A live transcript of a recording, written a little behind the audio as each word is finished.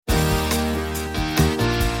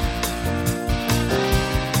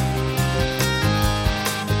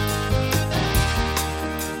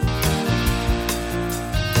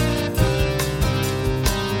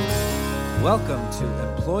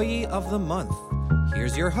Employee of the Month.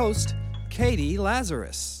 Here's your host, Katie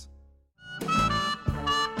Lazarus.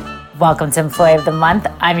 Welcome to Employee of the Month.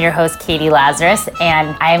 I'm your host, Katie Lazarus,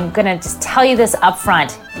 and I'm going to just tell you this up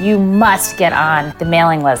front. You must get on the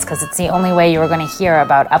mailing list because it's the only way you're going to hear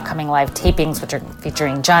about upcoming live tapings, which are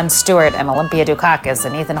featuring Jon Stewart and Olympia Dukakis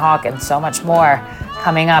and Ethan Hawke and so much more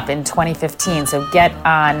coming up in 2015. So get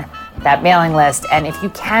on that mailing list, and if you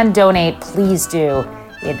can donate, please do.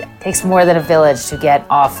 It takes more than a village to get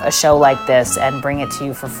off a show like this and bring it to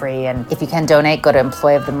you for free. And if you can donate, go to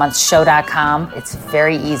employeeofthemonthshow.com. It's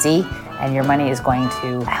very easy, and your money is going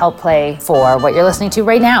to help pay for what you're listening to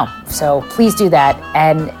right now. So please do that.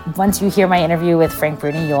 And once you hear my interview with Frank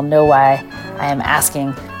Bruni, you'll know why I am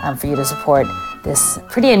asking for you to support this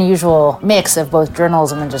pretty unusual mix of both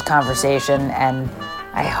journalism and just conversation, and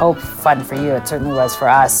I hope fun for you. It certainly was for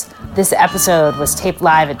us. This episode was taped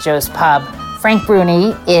live at Joe's Pub. Frank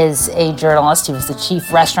Bruni is a journalist. He was the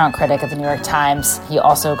chief restaurant critic at the New York Times. He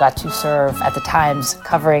also got to serve at the Times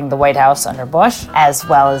covering the White House under Bush, as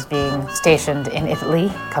well as being stationed in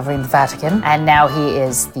Italy covering the Vatican. And now he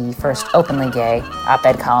is the first openly gay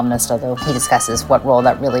op-ed columnist, although he discusses what role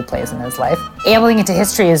that really plays in his life. Ambling into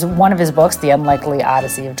History is one of his books, The Unlikely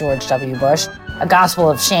Odyssey of George W. Bush. A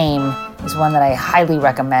Gospel of Shame is one that I highly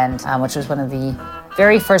recommend, which was one of the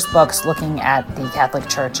very first books looking at the Catholic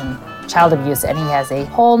Church and child abuse, and he has a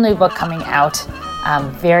whole new book coming out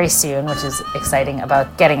very soon, which is exciting,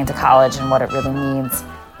 about getting into college and what it really means.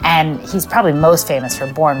 And he's probably most famous for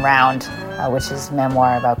Born Round, which is a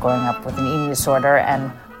memoir about growing up with an eating disorder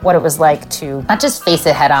and what it was like to not just face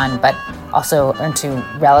it head on, but also learn to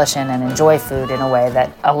relish in and enjoy food in a way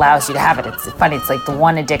that allows you to have it. It's funny, it's like the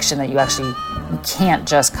one addiction that you can't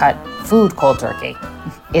just cut food cold turkey.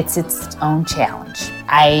 It's its own challenge.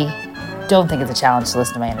 I don't think it's a challenge to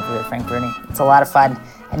listen to my interview with Frank Bruni. It's a lot of fun,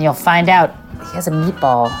 and you'll find out he has a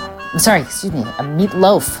meatloaf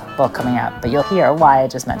book coming out, but you'll hear why I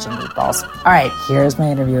just mentioned meatballs. All right, here's my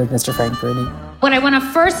interview with Mr. Frank Bruni. What I want to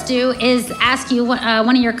first do is ask you,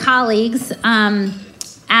 one of your colleagues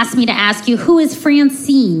asked me to ask you, who is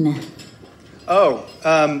Francine? Oh,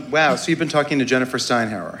 wow. So you've been talking to Jennifer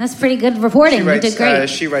Steinhauer. That's pretty good reporting. You did great.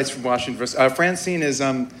 She writes from Washington. Francine is,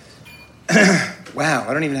 wow,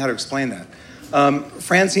 I don't even know how to explain that.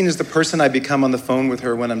 Francine is the person I become on the phone with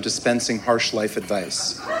her when I'm dispensing harsh life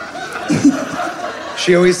advice.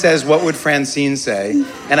 She always says, what would Francine say?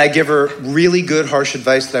 And I give her really good, harsh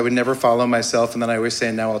advice that I would never follow myself, and then I always say,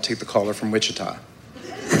 now I'll take the caller from Wichita.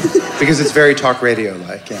 Because it's very talk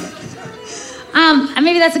radio-like, yeah.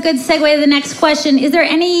 Maybe that's a good segue to the next question.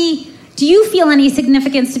 Do you feel any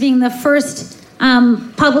significance to being the first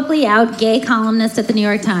publicly out gay columnist at the New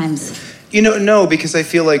York Times? No, because I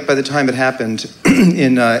feel like by the time it happened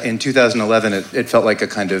in 2011, it felt like a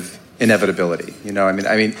kind of inevitability.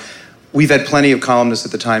 I mean, we've had plenty of columnists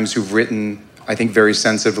at the Times who've written, I think, very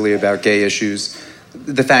sensitively about gay issues.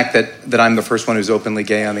 The fact that I'm the first one who's openly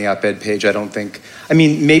gay on the op-ed page, I don't think... I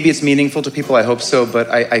mean, maybe it's meaningful to people, I hope so, but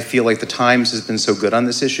I feel like the Times has been so good on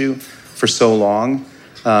this issue for so long.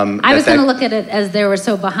 I was going to look at it as they were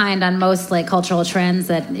so behind on most cultural trends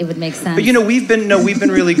that it would make sense. But we've been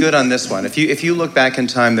really good on this one. If you look back in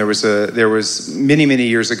time, there was many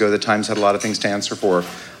years ago, the Times had a lot of things to answer for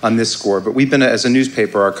on this score. But we've been, as a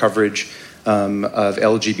newspaper, our coverage of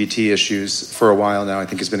LGBT issues for a while now, I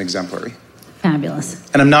think, has been exemplary. Fabulous.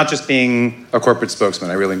 And I'm not just being a corporate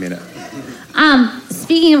spokesman. I really mean it.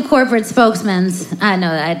 Speaking of corporate spokesmen,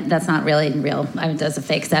 that's not really real. That's a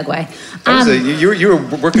fake segue. You were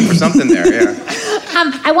working for something there, yeah.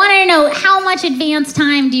 I wanted to know, how much advance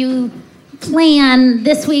time do you plan?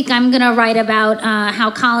 This week I'm going to write about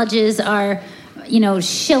how colleges are,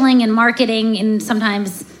 shilling and marketing in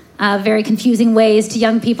sometimes very confusing ways to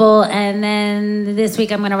young people. And then this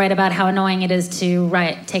week I'm going to write about how annoying it is to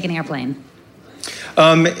take an airplane.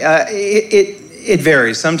 It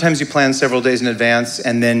varies. Sometimes you plan several days in advance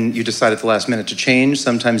and then you decide at the last minute to change.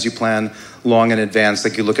 Sometimes you plan long in advance,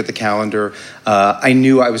 like you look at the calendar. I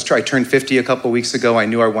turned 50 a couple weeks ago. I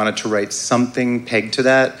knew I wanted to write something pegged to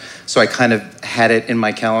that. So I kind of had it in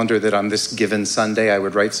my calendar that on this given Sunday I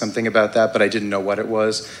would write something about that, but I didn't know what it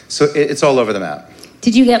was. So it's all over the map.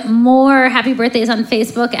 Did you get more happy birthdays on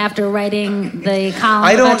Facebook after writing the column?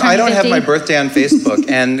 I don't have my birthday on Facebook,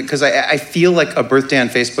 and because I feel like a birthday on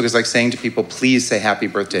Facebook is like saying to people, please say happy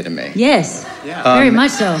birthday to me. Yes, very much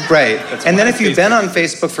so. Right. And then if you've been on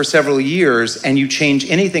Facebook for several years and you change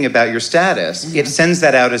anything about your status, it sends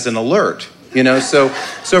that out as an alert. So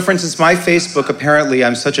for instance, my Facebook, apparently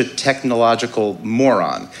I'm such a technological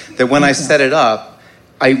moron that when I set it up,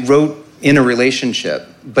 I wrote in a relationship,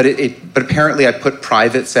 but apparently I put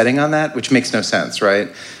private setting on that, which makes no sense, right?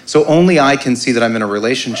 So only I can see that I'm in a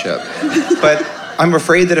relationship. But I'm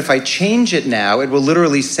afraid that if I change it now, it will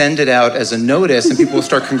literally send it out as a notice and people will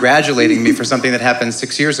start congratulating me for something that happened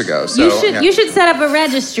 6 years ago. So, you should set up a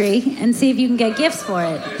registry and see if you can get gifts for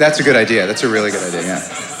it. That's a good idea. That's a really good idea, yeah.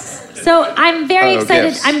 So I'm very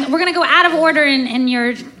excited. Gifts. We're going to go out of order in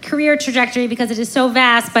your career trajectory because it is so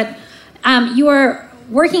vast, but you are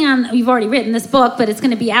working on, you've already written this book, but it's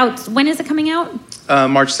going to be out. When is it coming out?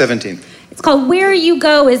 March 17th. It's called Where You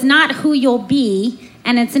Go Is Not Who You'll Be,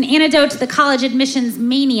 and it's an antidote to the college admissions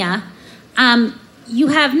mania. You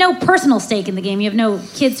have no personal stake in the game. You have no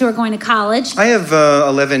kids who are going to college. I have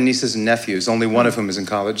 11 nieces and nephews, only one of whom is in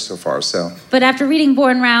college so far, so. But after reading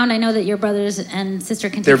Born Round, I know that your brothers and sister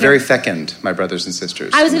can They're take care very fecund, my brothers and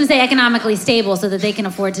sisters. I was going to say economically stable so that they can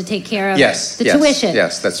afford to take care of the tuition.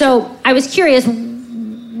 Yes, that's so true. I was curious,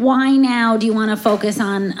 why now do you want to focus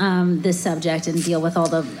on this subject and deal with all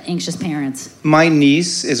the anxious parents? My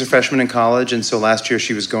niece is a freshman in college, and so last year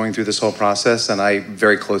she was going through this whole process, and I'm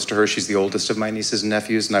very close to her. She's the oldest of my nieces and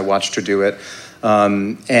nephews, and I watched her do it.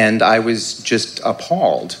 And I was just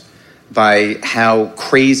appalled by how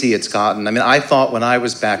crazy it's gotten. I mean, I thought when I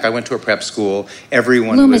was back, I went to a prep school,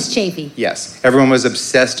 everyone Loomis was... Chafee. Yes. Everyone was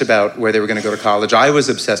obsessed about where they were going to go to college. I was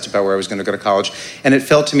obsessed about where I was going to go to college. And it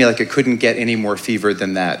felt to me like it couldn't get any more fevered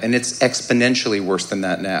than that. And it's exponentially worse than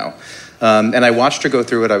that now. And I watched her go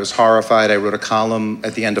through it. I was horrified. I wrote a column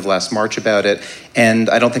at the end of last March about it. And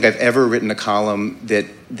I don't think I've ever written a column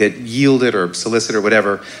that yielded or solicited or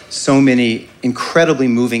whatever so many incredibly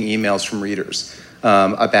moving emails from readers.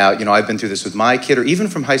 About, I've been through this with my kid, or even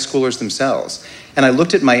from high schoolers themselves. And I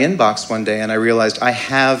looked at my inbox one day and I realized I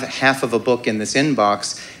have half of a book in this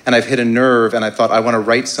inbox and I've hit a nerve, and I thought I want to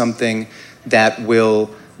write something that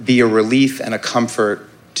will be a relief and a comfort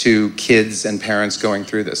to kids and parents going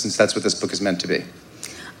through this, since that's what this book is meant to be.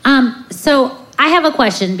 So I have a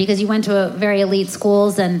question, because you went to a very elite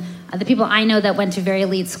schools, and the people I know that went to very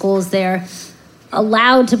elite schools, they're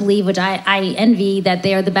allowed to believe, which I envy, that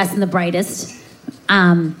they are the best and the brightest.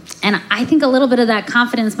 And I think a little bit of that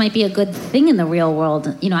confidence might be a good thing in the real world.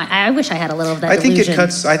 I wish I had a little of that delusion.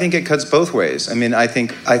 I think it cuts both ways. I mean, I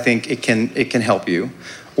think it can help you,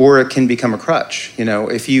 or it can become a crutch.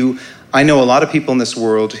 I know a lot of people in this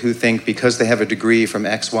world who think because they have a degree from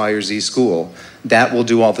X, Y, or Z school, that will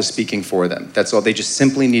do all the speaking for them. That's all. They just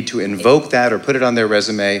simply need to invoke that or put it on their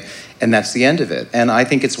resume, and that's the end of it. And I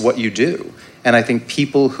think it's what you do. And I think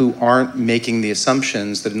people who aren't making the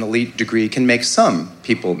assumptions that an elite degree can make some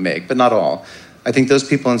people make, but not all. I think those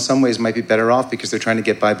people in some ways might be better off because they're trying to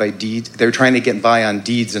get by deeds. They're trying to get by on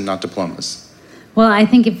deeds and not diplomas. Well, I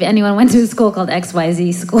think if anyone went to a school called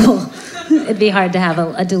XYZ school, it'd be hard to have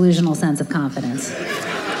a delusional sense of confidence.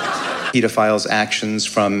 Pedophile's actions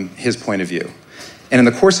from his point of view. And in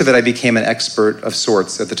the course of it, I became an expert of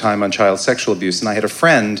sorts at the time on child sexual abuse. And I had a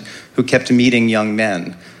friend who kept meeting young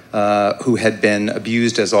men who had been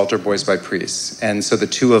abused as altar boys by priests. And so the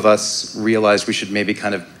two of us realized we should maybe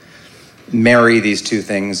kind of marry these two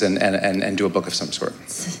things and do a book of some sort.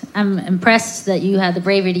 I'm impressed that you had the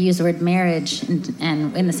bravery to use the word marriage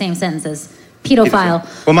and in the same sentence as pedophile.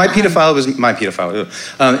 Well, my pedophile was my pedophile.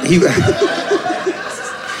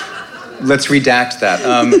 Let's redact that.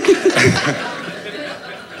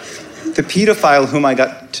 The pedophile whom I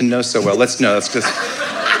got to know so well. Let's just.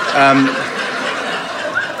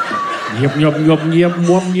 I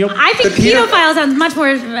think pedophile sounds much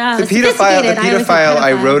more sophisticated. The pedophile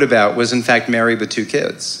I wrote about was in fact married with 2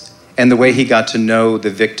 kids. And the way he got to know the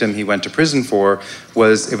victim he went to prison for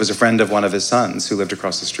was it was a friend of one of his sons who lived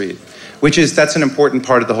across the street. That's an important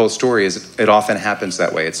part of the whole story, is it often happens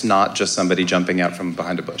that way. It's not just somebody jumping out from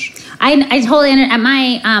behind a bush. I totally at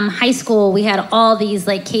my high school, we had all these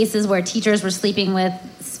cases where teachers were sleeping with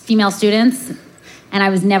female students, and I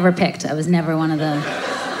was never picked. I was never one of the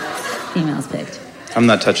females picked. I'm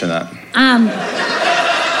not touching that.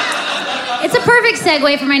 It's a perfect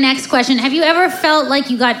segue for my next question. Have you ever felt like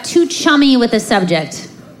you got too chummy with a subject?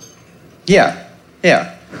 Yeah.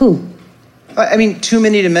 Who? I mean, too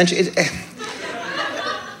many to mention.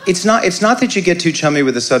 It's not that you get too chummy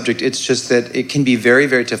with a subject. It's just that it can be very,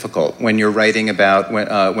 very difficult when you're writing about,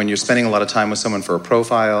 when you're spending a lot of time with someone for a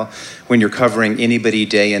profile, when you're covering anybody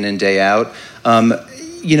day in and day out.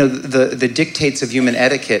 The dictates of human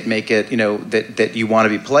etiquette make it, that you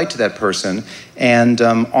want to be polite to that person. And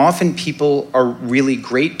often people are really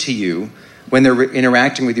great to you when they're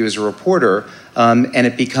interacting with you as a reporter, And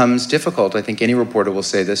it becomes difficult, I think any reporter will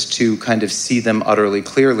say this, to kind of see them utterly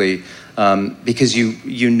clearly because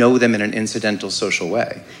you know them in an incidental social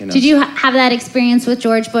way. You know? Did you have that experience with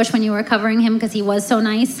George Bush when you were covering him because he was so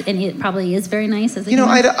nice, and he probably is very nice as a human?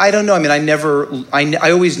 I don't know. I mean,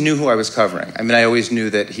 I always knew who I was covering. I mean, I always knew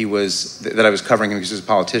that I was covering him because he was a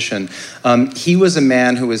politician. He was a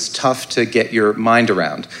man who was tough to get your mind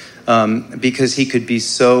around because he could be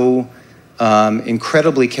so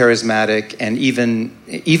incredibly charismatic and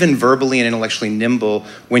even verbally and intellectually nimble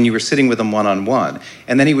when you were sitting with him one-on-one.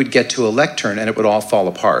 And then he would get to a lectern and it would all fall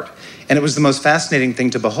apart. And it was the most fascinating thing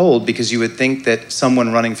to behold because you would think that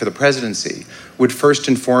someone running for the presidency would first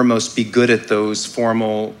and foremost be good at those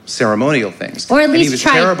formal ceremonial things. Or at least he was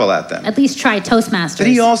terrible at them. At least try Toastmasters. But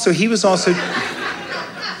he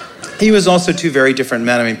was also two very different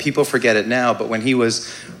men. I mean, people forget it now, but when he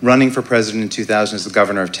was running for president in 2000 as the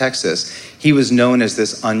governor of Texas, he was known as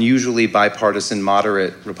this unusually bipartisan,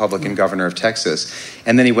 moderate Republican governor of Texas.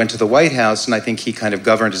 And then he went to the White House, and I think he kind of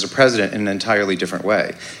governed as a president in an entirely different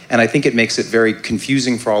way. And I think it makes it very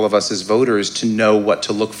confusing for all of us as voters to know what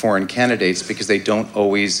to look for in candidates because they don't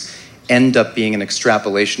always end up being an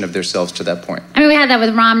extrapolation of themselves to that point. I mean, we had that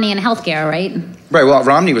with Romney and healthcare, right? Right. Well,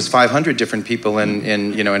 Romney was 500 different people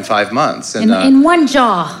in 5 months. And, in one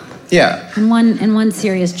jaw. Yeah. In one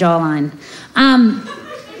serious jawline.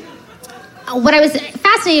 What I was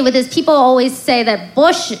fascinated with is people always say that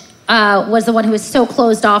Bush was the one who was so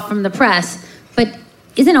closed off from the press, but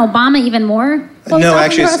isn't Obama even more closed No, off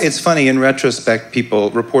actually, from the press? it's funny. In retrospect,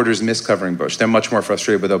 reporters miss covering Bush. They're much more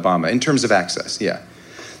frustrated with Obama in terms of access. Yeah.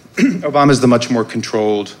 Obama's the much more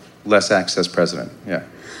controlled, less access president. Yeah.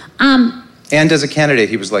 And as a candidate,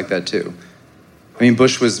 he was like that too. I mean,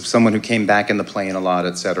 Bush was someone who came back in the plane a lot,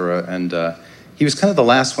 et cetera, and he was kind of the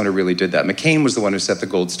last one who really did that. McCain was the one who set the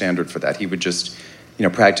gold standard for that. He would just,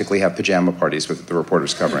 practically have pajama parties with the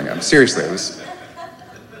reporters covering him. Seriously, it was...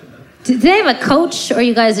 Do they have a coach, or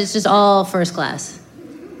you guys, it's just all first class?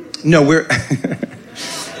 No,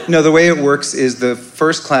 No, the way it works is the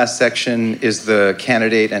first class section is the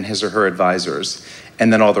candidate and his or her advisors,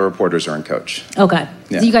 and then all the reporters are in coach. Okay.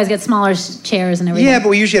 Yeah. So you guys get smaller chairs and everything? Yeah, but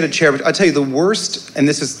we usually had a chair. But I'll tell you, the worst, and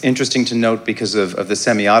this is interesting to note because of the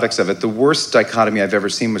semiotics of it, the worst dichotomy I've ever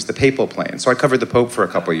seen was the papal plane. So I covered the Pope for a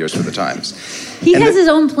couple of years for the Times. He has his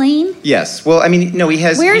own plane? Yes. Well, I mean, no, he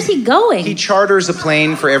has... Where is he going? He charters a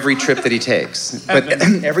plane for every trip that he takes. But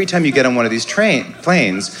every time you get on one of these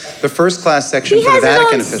planes, the first class section for the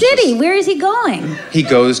Vatican officials... He has his own city. Where is he going? He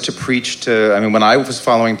goes to preach to... I mean, when I was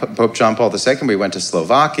following Pope John Paul II, we went to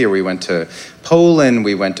Slovakia, we went to Poland,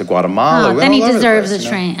 we went to Guatemala. Then he deserves his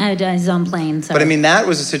own plane. So. But I mean, that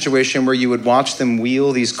was a situation where you would watch them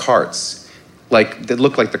wheel these carts, that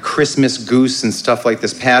looked like the Christmas goose and stuff like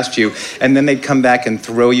this past you, and then they'd come back and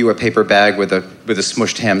throw you a paper bag with a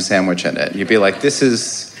smushed ham sandwich in it. And you'd be like, this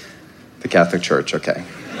is the Catholic Church, okay.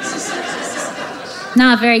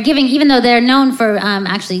 Not very giving, even though they're known for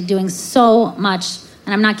actually doing so much,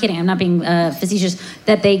 and I'm not kidding, I'm not being facetious,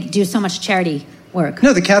 that they do so much charity work.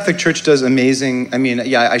 No, the Catholic Church does amazing,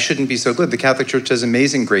 I shouldn't be so glib. The Catholic Church does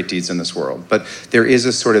amazing great deeds in this world, but there is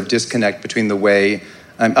a sort of disconnect between the way,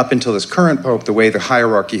 up until this current Pope, the way the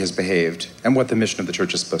hierarchy has behaved and what the mission of the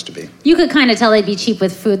Church is supposed to be. You could kind of tell they'd be cheap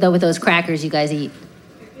with food, though, with those crackers you guys eat.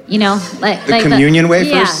 Like the communion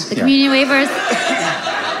wafers? Yeah, the communion wafers.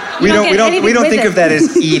 We don't think of that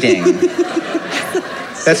as eating.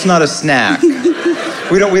 That's not a snack.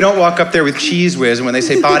 We don't walk up there with Cheese Whiz, and when they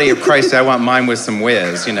say body of Christ, I want mine with some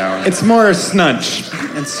whiz, It's more a snunch.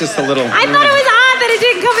 It's just a little... I thought it was odd that it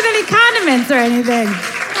didn't come with any condiments or anything.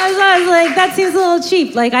 I was like, that seems a little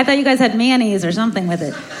cheap. Like, I thought you guys had mayonnaise or something with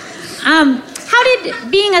it. How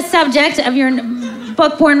did being a subject of your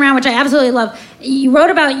book, Born Around, which I absolutely love, you wrote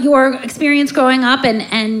about your experience growing up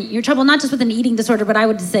and your trouble not just with an eating disorder, but I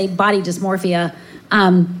would say body dysmorphia.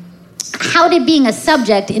 How did being a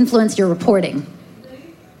subject influence your reporting?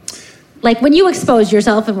 Like when you exposed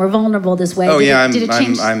yourself and were vulnerable this way. Did it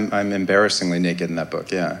change? I'm embarrassingly naked in that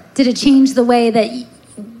book. Yeah. Did it change the way that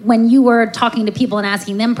when you were talking to people and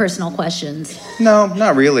asking them personal questions? No,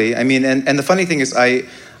 not really. I mean, and the funny thing is, I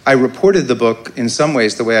reported the book in some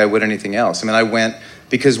ways the way I would anything else. I mean, I went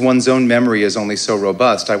because one's own memory is only so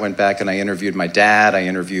robust. I went back and I interviewed my dad, I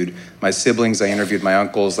interviewed my siblings, I interviewed my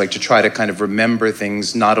uncles, to try to kind of remember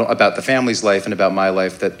things not about the family's life and about my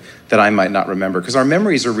life that I might not remember. Because our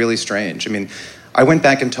memories are really strange. I mean, I went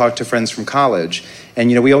back and talked to friends from college,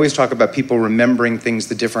 and we always talk about people remembering things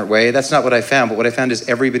the different way. That's not what I found, but what I found is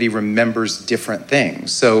everybody remembers different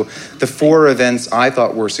things. So the 4 events I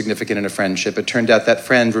thought were significant in a friendship, it turned out that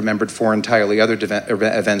friend remembered 4 entirely other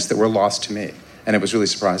events that were lost to me. And it was really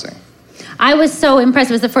surprising. I was so impressed.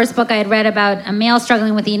 It was the first book I had read about a male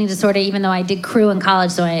struggling with eating disorder, even though I did crew in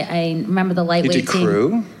college, so I remember the lightweight You did team.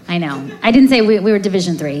 crew? I know. I didn't say we were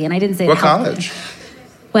Division III, and I didn't say... What college?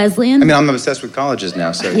 Wesleyan. I mean, I'm obsessed with colleges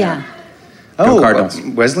now, so... Yeah. Oh, Cardinals.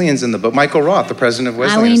 Wesleyan's in the book. Michael Roth, the president of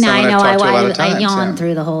Wesleyan. I is know. someone I've talked to a lot of times, I yawned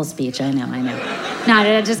through the whole speech. I know.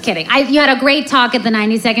 No, just kidding. You had a great talk at the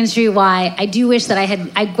 92nd Street Y. I do wish that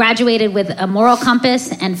I graduated with a moral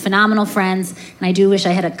compass and phenomenal friends, and I do wish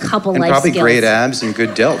I had a couple and life probably skills. great abs and good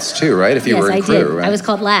delts, too, right? If you were in Yes, crew, I did. right? I was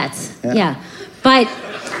called Lats. Yeah. But,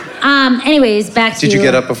 anyways, back to... Did you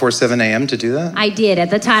get up before 7 a.m. to do that? I did.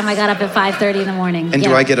 At the time, I got up at 5:30 in the morning. And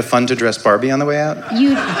do I get a fun-to-dress Barbie on the way out?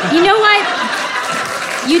 You know what?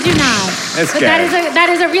 You do not. That's but good. that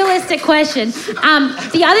is a realistic question.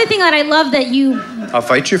 The other thing that I love that you... I'll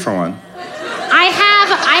fight you for one. I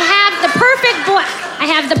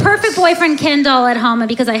have the perfect boyfriend Ken doll at home, and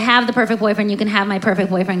because I have the perfect boyfriend, you can have my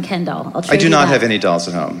perfect boyfriend Ken doll. I'll trade I do you not that. have any dolls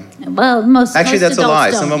at home. Well, most Actually, that's a adults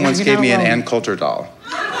lie. don't. Someone once You're gave not me an alone. Ann Coulter doll.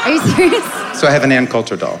 Are you serious? So I have an Ann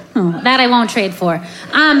Coulter doll. Oh, that I won't trade for.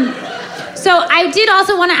 So I did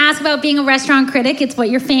also want to ask about being a restaurant critic. It's what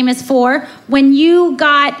you're famous for. When you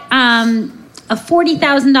got a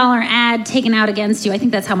 $40,000 ad taken out against you, I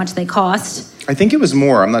think that's how much they cost. I think it was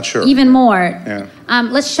more. I'm not sure. Even more. Yeah.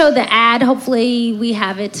 Let's show the ad. Hopefully we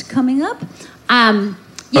have it coming up. Oh,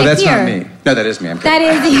 that's here. not me. No, that is me. I'm kidding. That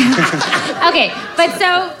is you. Okay, but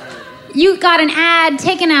so you got an ad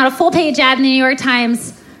taken out, a full-page ad in the New York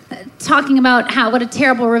Times talking about what a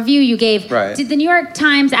terrible review you gave. Right. Did the New York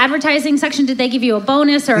Times advertising section, did they give you a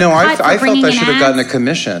bonus or No, a I cut for felt bringing I in should have ads? gotten a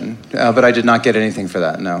commission, but I did not get anything for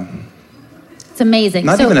that, no. It's amazing.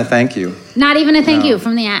 Not So- even a thank you. Not even a thank No. you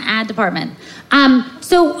from the ad department.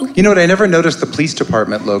 So You know what? I never noticed the police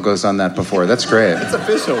department logos on that before. That's great. It's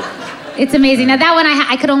official. it's amazing. Now that one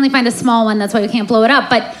I could only find a small one, that's why we can't blow it up.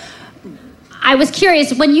 But I was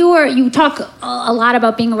curious, when you talk a lot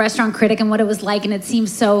about being a restaurant critic and what it was like, and it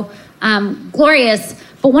seems so glorious.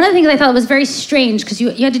 But one of the things I thought was very strange, because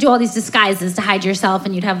you had to do all these disguises to hide yourself,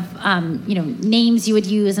 and you'd have names you would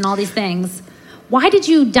use and all these things. Why did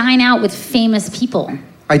you dine out with famous people?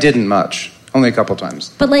 I didn't much. Only a couple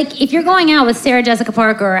times. But if you're going out with Sarah Jessica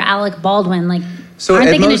Parker or Alec Baldwin, So aren't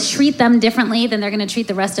at they going to most- treat them differently than they're going to treat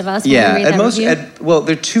the rest of us? When Yeah, we read at that most, review? well,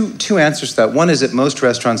 there are two answers to that. One is at most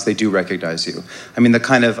restaurants, they do recognize you. I mean, the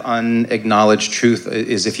kind of unacknowledged truth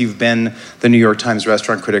is if you've been the New York Times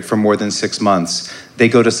restaurant critic for more than 6 months, they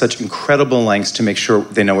go to such incredible lengths to make sure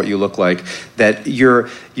they know what you look like, that you're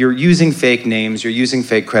using fake names, you're using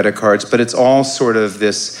fake credit cards, but it's all sort of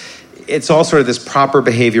this proper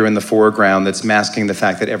behavior in the foreground that's masking the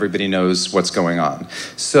fact that everybody knows what's going on.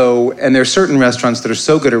 So, and there are certain restaurants that are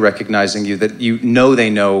so good at recognizing you that they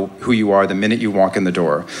know who you are the minute you walk in the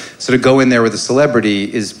door. So to go in there with a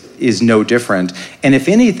celebrity is no different. And if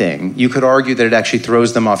anything, you could argue that it actually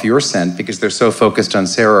throws them off your scent because they're so focused on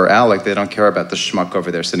Sarah or Alec, they don't care about the schmuck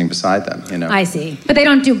over there sitting beside them, you know? I see. But they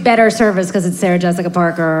don't do better service because it's Sarah Jessica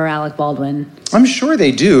Parker or Alec Baldwin. I'm sure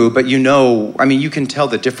they do, but you can tell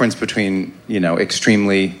the difference between,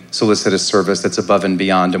 extremely solicitous service that's above and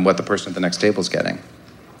beyond and what the person at the next table is getting.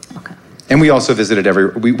 Okay. And we also visited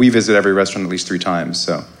we visit every restaurant at least 3 times,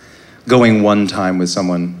 so going one time with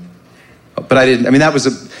someone, but I didn't,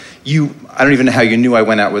 I don't even know how you knew I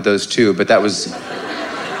went out with those two, but that was,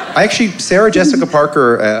 Sarah Jessica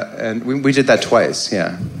Parker, and we did that twice,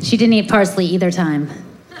 yeah. She didn't eat parsley either time.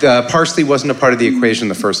 Parsley wasn't a part of the equation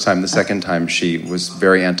the first time. The second time, she was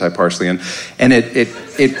very anti-parsley, and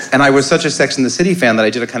I was such a Sex and the City fan that I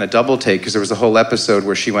did a kind of double take because there was a whole episode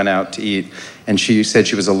where she went out to eat, and she said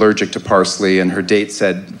she was allergic to parsley, and her date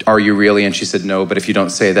said, "Are you really?" And she said, "No, but if you don't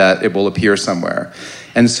say that, it will appear somewhere."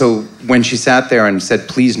 And so when she sat there and said,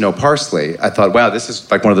 "Please, no parsley," I thought, "Wow, this is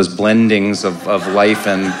like one of those blendings of life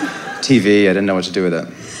and TV." I didn't know what to do with it.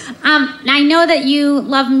 I know that you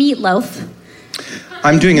love meatloaf.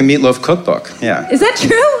 I'm doing a meatloaf cookbook. Yeah. Is that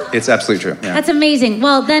true? It's absolutely true. Yeah. That's amazing.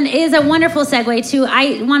 Well, then it is a wonderful segue to,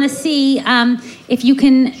 I want to see if you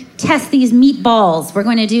can test these meatballs. We're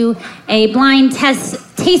going to do a blind taste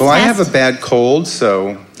test. Well, I have a bad cold,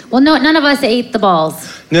 so... Well, no, none of us ate the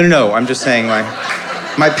balls. No. I'm just saying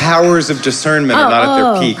my powers of discernment are not at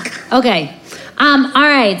their peak. Okay. All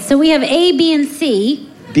right. So we have A, B, and C.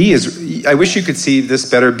 B is... I wish you could see this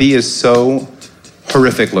better. B is so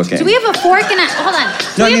horrific looking. Do we have a fork and a... Hold on.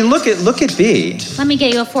 No, look at B. Let me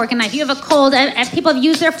get you a fork and knife. You have a cold... People have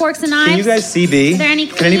used their forks and knives. Can you guys see B? Is there any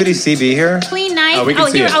Can anybody see B here? clean knife? Oh, we can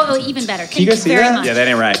see it. Oh, even better. Thank you guys see very that? much. Yeah, that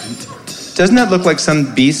ain't right. Doesn't that look like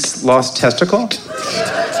some beast's lost testicle?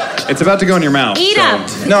 It's about to go in your mouth. Eat so. up.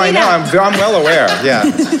 No, I know. I'm well aware. Yeah.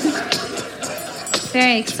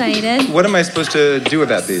 Very excited. What am I supposed to do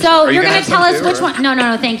about these? So Are you're gonna going to tell us have which some too, one.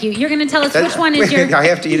 No, thank you. You're going to tell us which one is Wait, your. I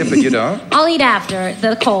have to eat it, but you don't? I'll eat after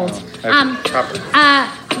the cold.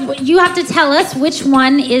 Proper. You have to tell us which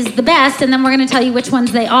one is the best, and then we're going to tell you which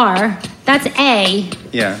ones they are. That's A.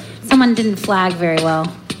 Yeah. Someone didn't flag very well.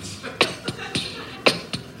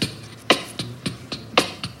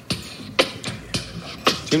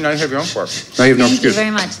 Do you not have your own fork? No, you have no Thank you excuse.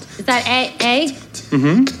 very much. Is that A?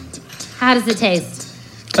 Mm-hmm. How does it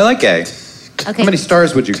taste? I like A. Okay. How many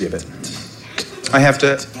stars would you give it? I have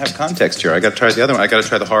to have context here. I got to try the other one. I got to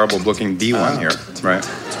try the horrible-looking B one here. Right.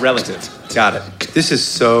 It's relative. Got it. This is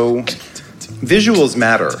so. Visuals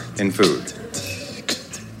matter in food.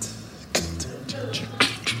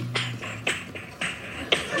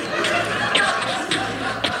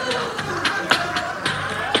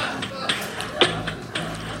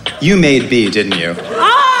 You made B, didn't you?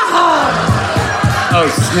 Oh,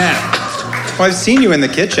 snap. Well, I've seen you in the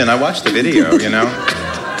kitchen. I watched the video, you know?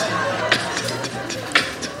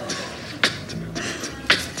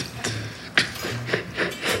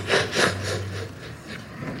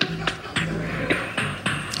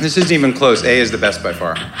 This isn't even close. A is the best by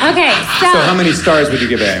far. Okay, So how many stars would you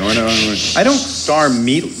give A? I don't star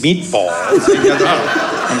meatballs.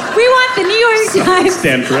 we want the New York Times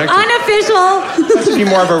Stand corrected. unofficial. This should be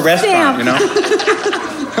more of a restaurant, Stamp. you know?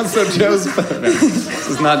 So Joe's... No, this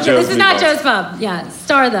is not Joe's This is not meatballs. Joe's Pub. Yeah,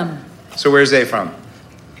 star them. So where's A from?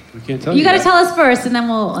 We can't tell You got to that. tell us first, and then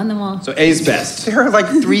we'll. So A's best. There are like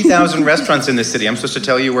 3,000 restaurants in this city. I'm supposed to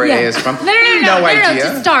tell you where A is from? No, idea.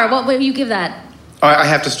 just star. What will you give that? Oh, I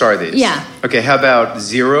have to star these. Yeah. Okay, how about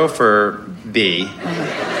 0 for B,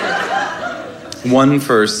 1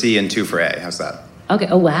 for C, and 2 for A? How's that? Okay.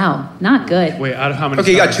 Oh wow, not good. Wait, out of how many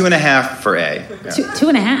Okay, you got stars? 2.5 for A. Yeah. Two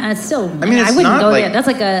and a half. That's still. I mean, it's I wouldn't not go like- there. That's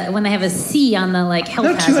like when they have a C on the like health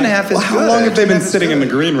No, hazard. 2.5 is good. How long have they been 2.5 is sitting in the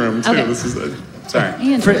good. green room, too? Okay. This is Sorry.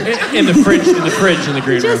 Andrew. In the fridge, in the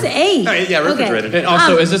green Just room. 8. Oh, yeah, refrigerated. And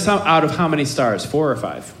also, is this out of how many stars? 4 or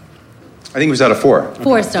 5? I think it was out of 4.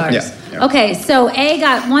 4 stars. Yeah. Okay, so A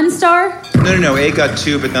got 1 star. No. A got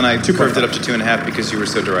 2, but then I curved it up to 2.5 because you were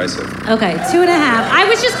so derisive. Okay, 2.5. I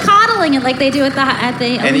was just coddling it like they do at the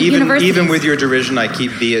And university. even with your derision, I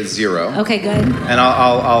keep B at 0. Okay, good. And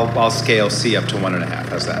I'll scale C up to 1.5.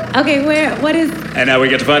 How's that? Okay, what is? And now we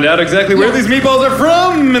get to find out exactly where these meatballs are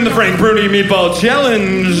from in the Frank Bruni Meatball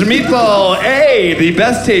Challenge. Meatball A, the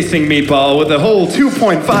best tasting meatball with a whole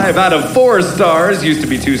 2.5 out of 4 stars. Used to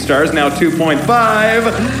be 2 stars, now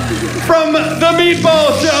 2.5. From the Meatball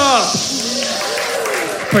Shop.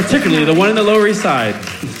 Particularly the one in the Lower East Side.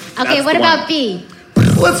 Okay, That's what the about one. B?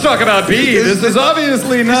 Let's talk about B. This is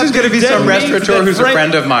obviously not This is going to be the some dead meat restaurateur that who's a Frank-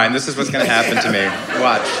 friend of mine. This is what's going to happen to me.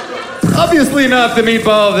 Watch. Obviously not the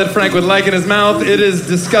meatball that Frank would like in his mouth. It is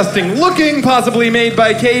disgusting looking, possibly made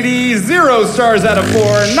by Katie. 0 stars out of 4.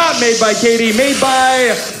 Not made by Katie, made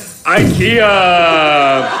by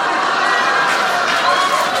IKEA.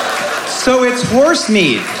 So it's horse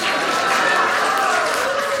meat.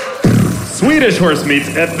 Swedish horse meat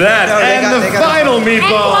at that. No, they and got- the they got final the-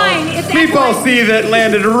 meatball. Equine. It's Meatball equine. C that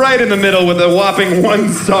landed right in the middle with a whopping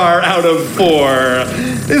 1 star out of 4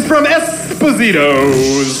 is from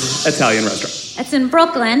Esposito's Italian restaurant. It's in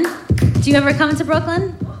Brooklyn. Do you ever come to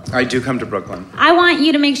Brooklyn? I do come to Brooklyn. I want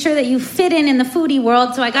you to make sure that you fit in the foodie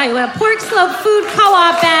world, so I got you a Pork Slope Food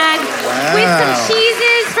Co-op bag with some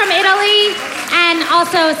cheeses from Italy and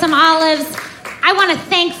also some olives. I want to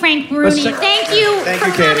thank Frank Bruni. check- Thank you Thank for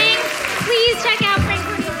you, Katie. coming. Please check out Frank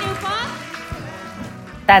Bruni's new book.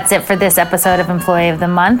 That's it for this episode of Employee of the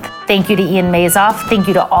Month. Thank you to Ian Mazoff. Thank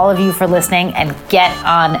you to all of you for listening, and get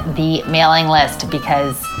on the mailing list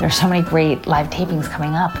because there's so many great live tapings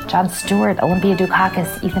coming up. Jon Stewart, Olympia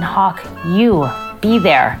Dukakis, Ethan Hawke. You be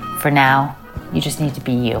there. For now, you just need to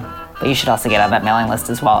be you. But you should also get on that mailing list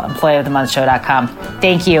as well. Employeeofthemonthshow.com.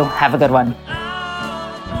 Thank you. Have a good one.